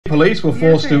Police were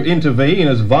forced to intervene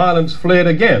as violence flared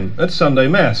again at Sunday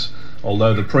Mass,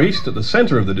 although the priest at the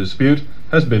centre of the dispute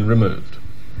has been removed.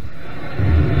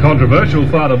 Controversial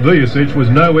Father Vujicic was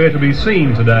nowhere to be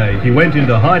seen today. He went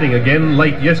into hiding again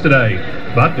late yesterday.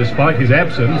 But despite his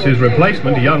absence, his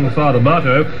replacement, young Father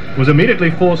Mato, was immediately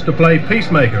forced to play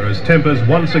peacemaker as tempers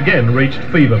once again reached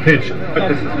fever pitch.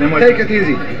 Take it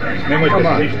easy.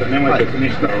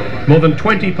 More than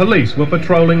 20 police were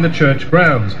patrolling the church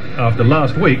grounds after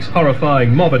last week's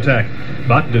horrifying mob attack.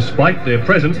 But despite their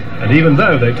presence, and even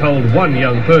though they told one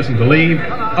young person to leave,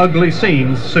 ugly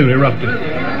scenes soon erupted.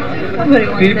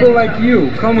 People like you,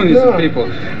 communist people,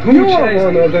 who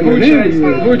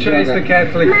chased the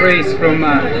Catholic priest from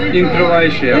in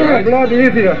Croatia, right? Bloody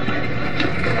idiot!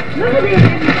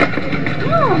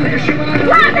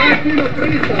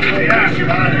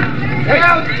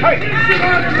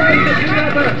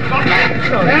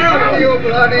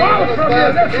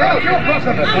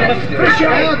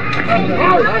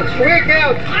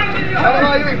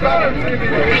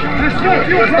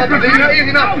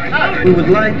 We would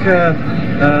like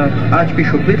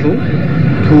Archbishop Little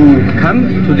to come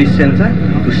to this center,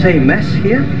 to say Mass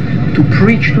here, to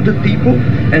preach to the people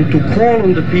and to call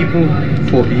on the people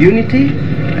for unity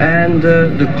and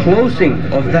the closing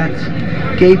of that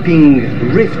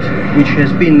gaping rift which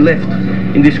has been left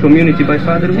in this community by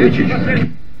Father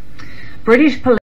Vujicic. British police